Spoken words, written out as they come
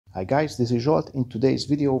Hi guys, this is Zsolt. In today's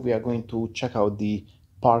video we are going to check out the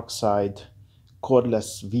Parkside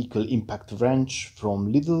cordless vehicle impact wrench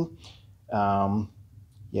from Lidl.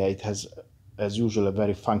 Yeah, it has as usual a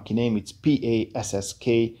very funky name. It's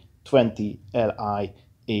PASSK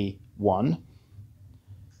 20LIA1.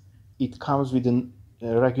 It comes with a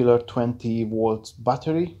regular 20 volts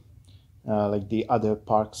battery like the other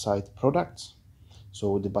Parkside products,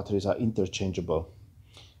 so the batteries are interchangeable.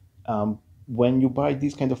 When you buy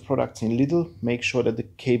these kind of products in Lidl, make sure that the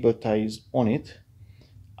cable tie is on it.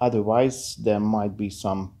 Otherwise, there might be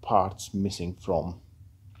some parts missing from.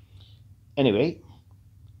 Anyway,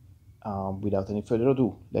 without any further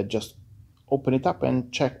ado, let's just open it up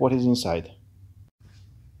and check what is inside.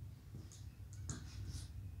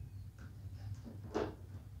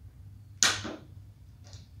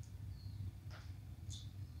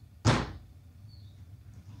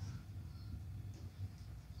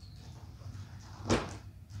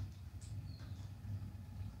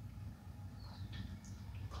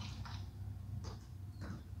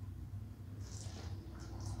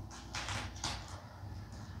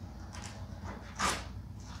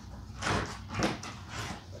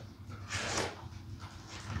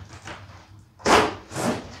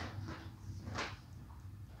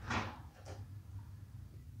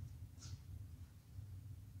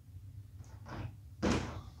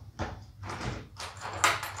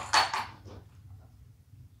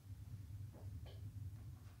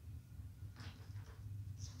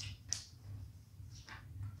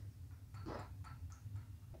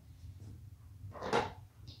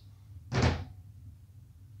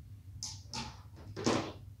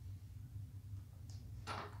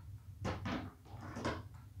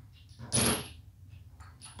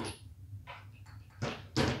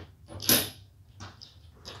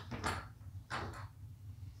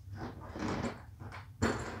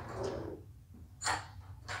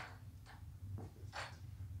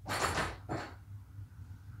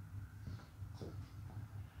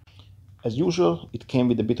 As usual, it came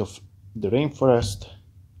with a bit of the rainforest,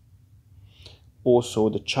 also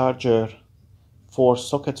the charger, 4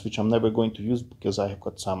 sockets, which I'm never going to use because I have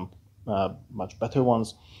got some much better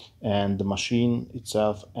ones, and the machine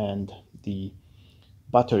itself and the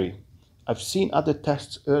battery. I've seen other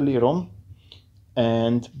tests earlier on,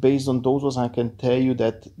 and based on those ones I can tell you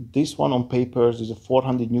that this one on papers is a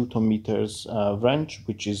 400 Newton meters wrench,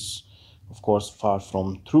 which is of course far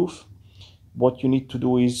from truth. What you need to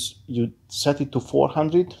do is you set it to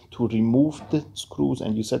 400 to remove the screws,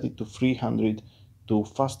 and you set it to 300 to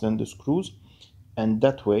fasten the screws, and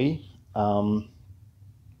that way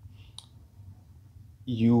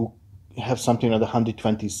you have something like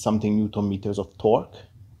 120 something Newton meters of torque.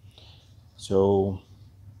 So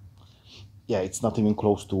yeah, it's not even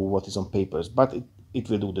close to what is on papers, but it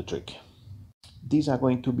will do the trick. These are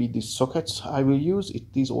going to be the sockets I will use. It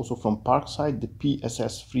is also from Parkside, the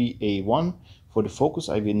PSS3A1. For the focus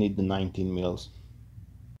I will need the 19 mils.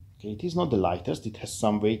 Okay, it is not the lightest, it has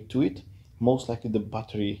some weight to it. Most likely the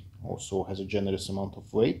battery also has a generous amount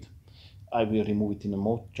of weight. I will remove it in a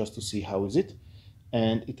moment just to see how is it.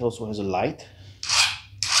 And it also has a light.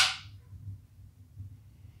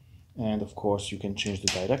 And of course you can change the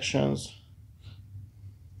directions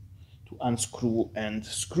to unscrew and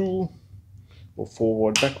screw, or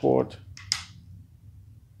forward, backward.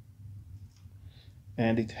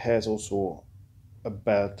 And it has also a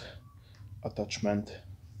belt attachment.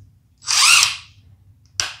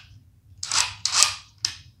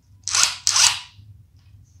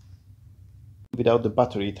 Without the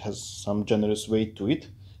battery it has some generous weight to it,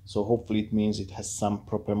 so hopefully it means it has some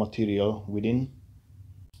proper material within.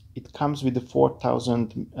 It comes with the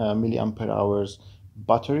 4000 milliampere hours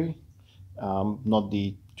battery, not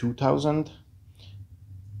the 2000,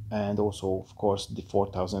 and also of course the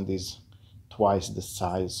 4000 is twice the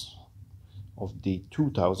size of the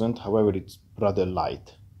 2000. However, it's rather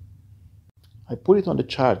light. I put it on the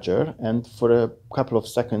charger and for a couple of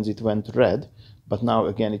seconds it went red, but now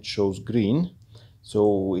again it shows green,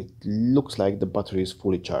 so it looks like the battery is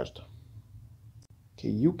fully charged. Okay,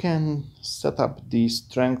 you can set up the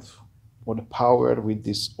strength or the power with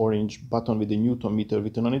this orange button with the Newton meter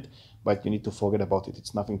written on it, but you need to forget about it.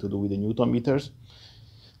 It's nothing to do with the Newton meters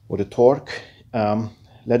or the torque.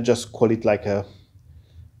 Let's just call it like a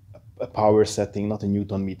power setting, not a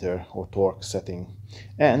Newton meter or torque setting.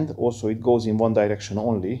 And also it goes in one direction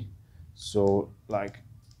only, so like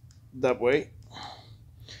that way.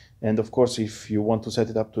 And of course if you want to set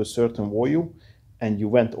it up to a certain value and you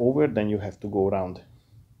went over, then you have to go around.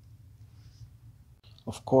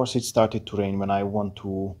 Of course it started to rain when I want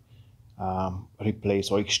to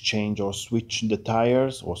replace or exchange or switch the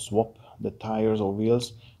tires or swap the tires or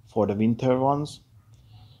wheels for the winter ones.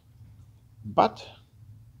 But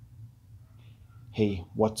hey,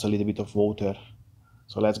 what's a little bit of water?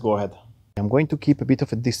 So let's go ahead. I'm going to keep a bit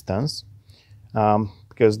of a distance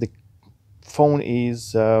because the phone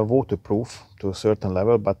is waterproof to a certain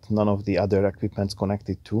level, but none of the other equipments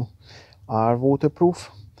connected to are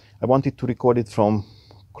waterproof. I wanted to record it from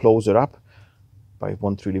closer up, but it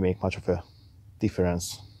won't really make much of a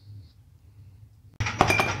difference.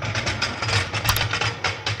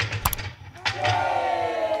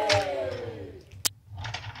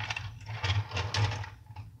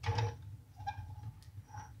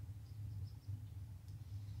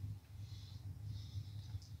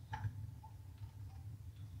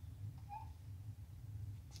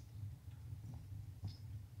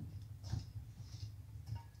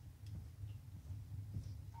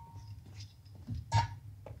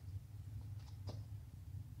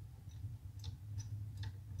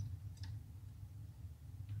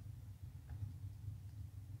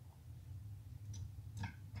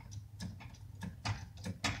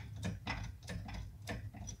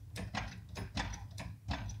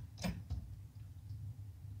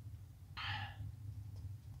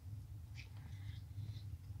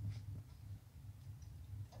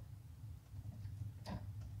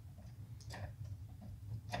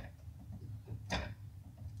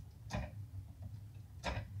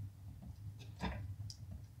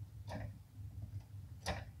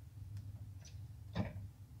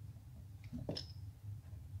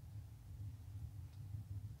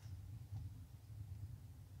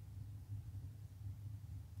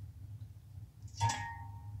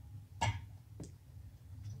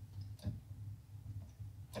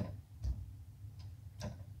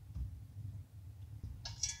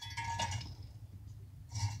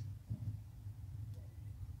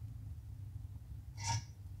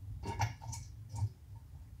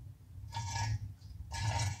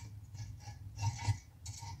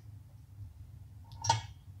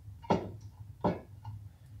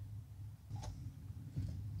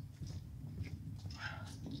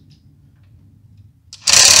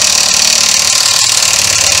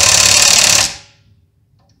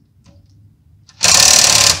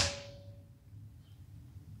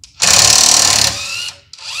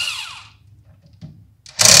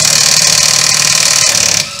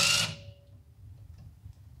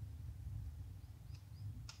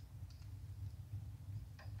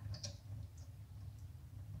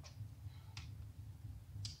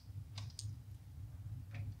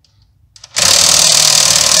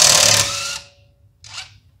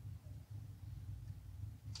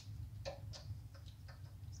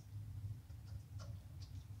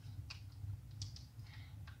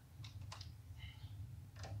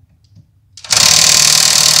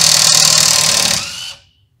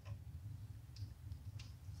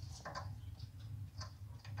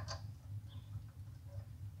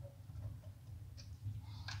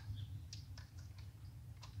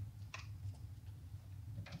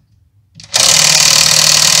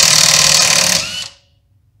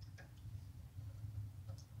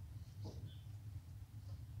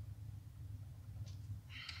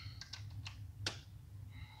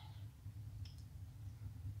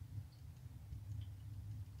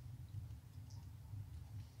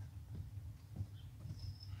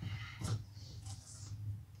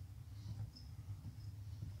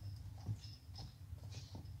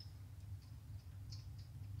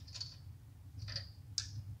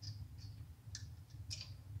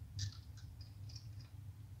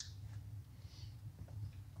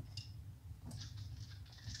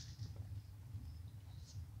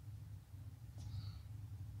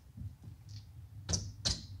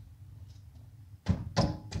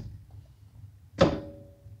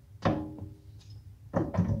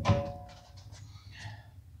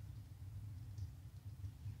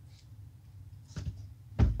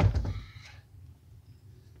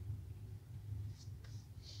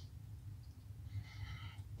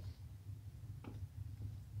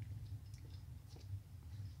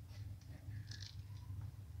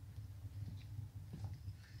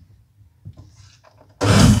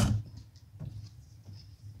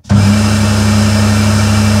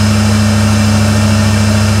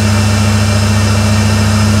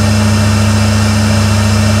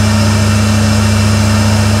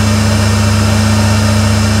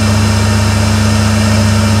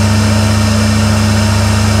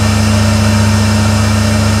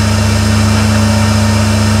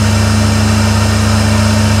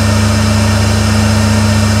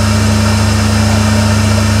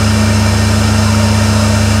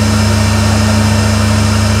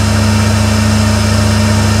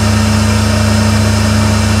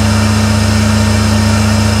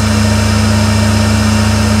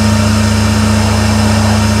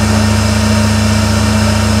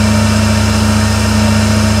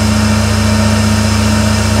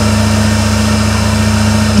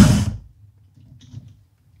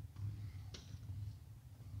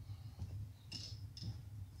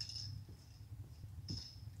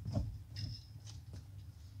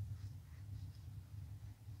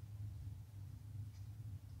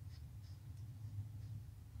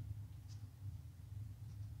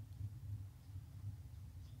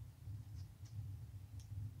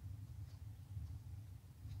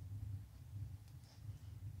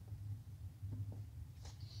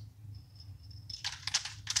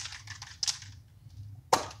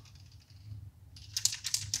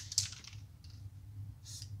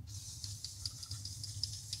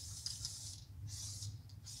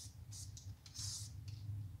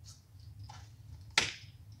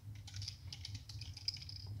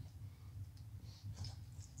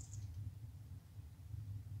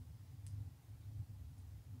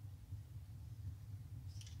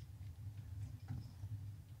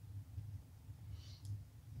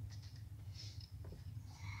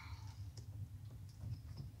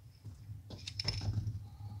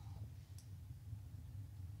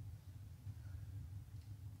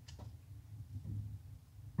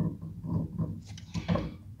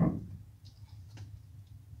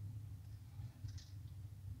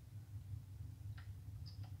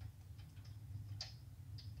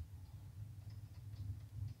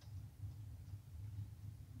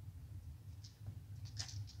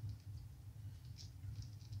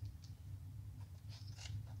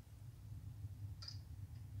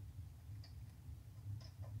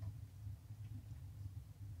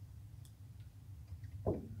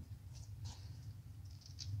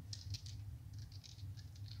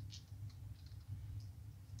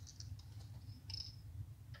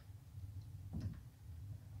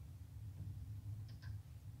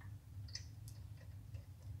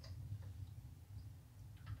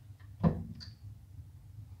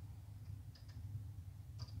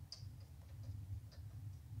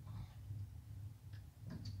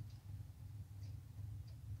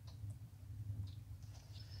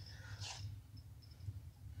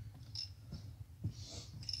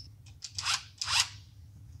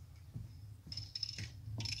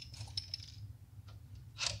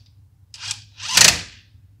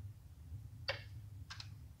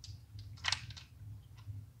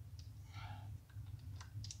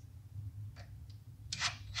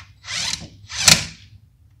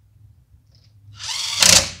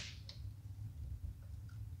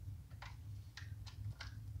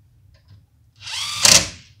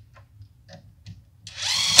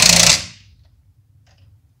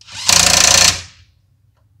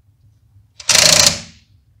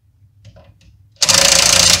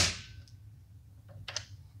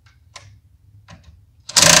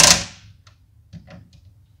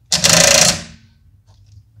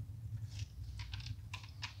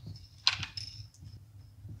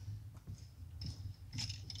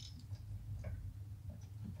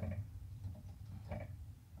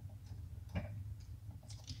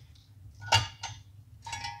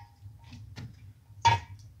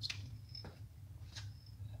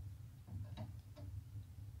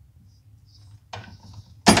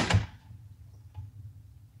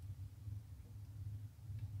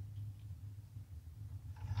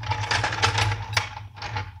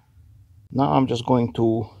 Now I'm just going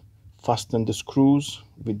to fasten the screws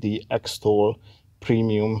with the Neoxal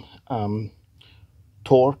premium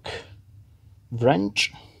torque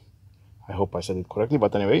wrench. I hope I said it correctly,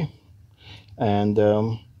 but anyway. And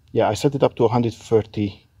yeah, I set it up to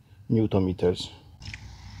 130 Newton meters.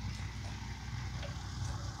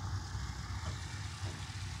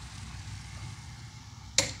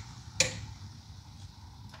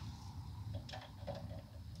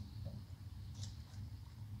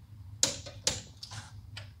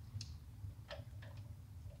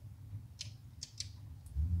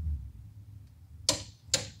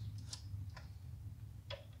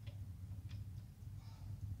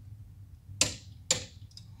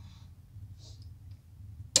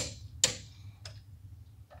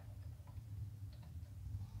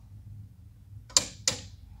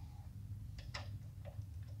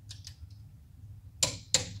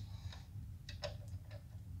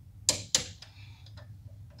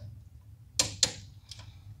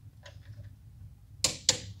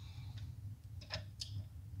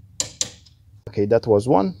 Okay, that was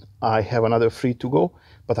one. I have another 3 to go,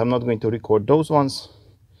 but I'm not going to record those ones.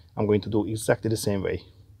 I'm going to do exactly the same way.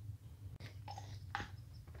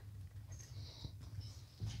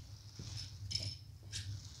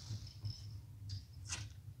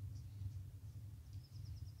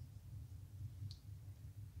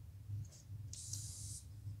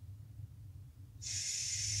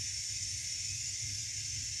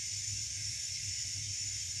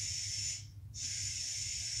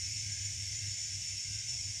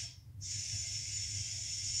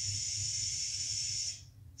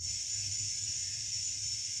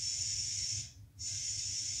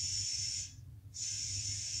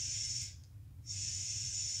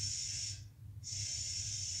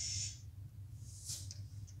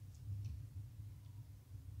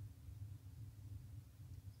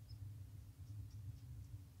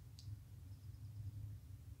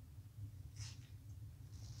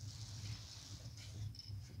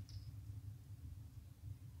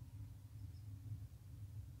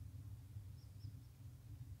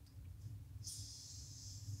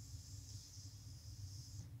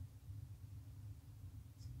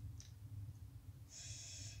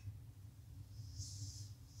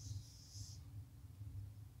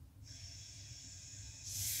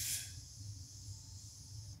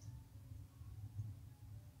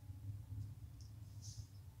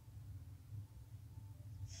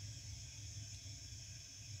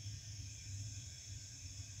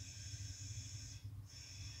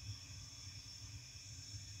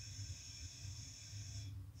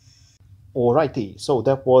 Alrighty, so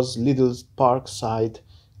that was Lidl's Parkside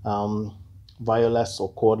wireless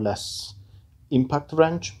or cordless impact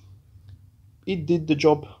wrench. It did the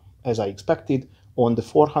job as I expected. On the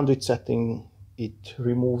 400 setting, it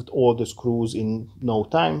removed all the screws in no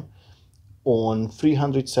time. On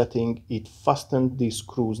 300 setting, it fastened these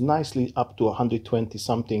screws nicely up to 120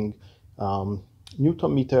 something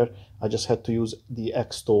Newton meter. I just had to use the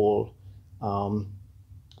Neoxal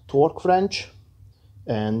torque wrench,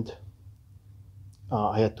 and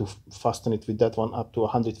I had to fasten it with that one up to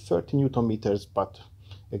 130 Newton meters, but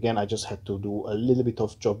again, I just had to do a little bit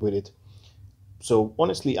of job with it. So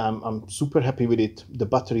honestly, I'm super happy with it. The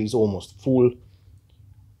battery is almost full.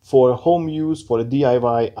 For home use, for a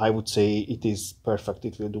DIY, I would say it is perfect.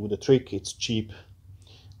 It will do the trick. It's cheap.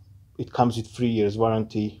 It comes with 3 years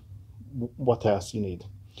warranty. What else you need?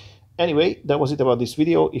 Anyway, that was it about this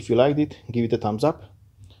video. If you liked it, give it a thumbs up.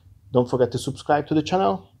 Don't forget to subscribe to the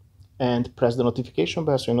channel and press the notification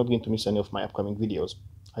bell so you're not going to miss any of my upcoming videos.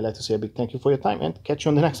 I'd like to say a big thank you for your time and catch you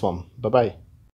on the next one. Bye-bye.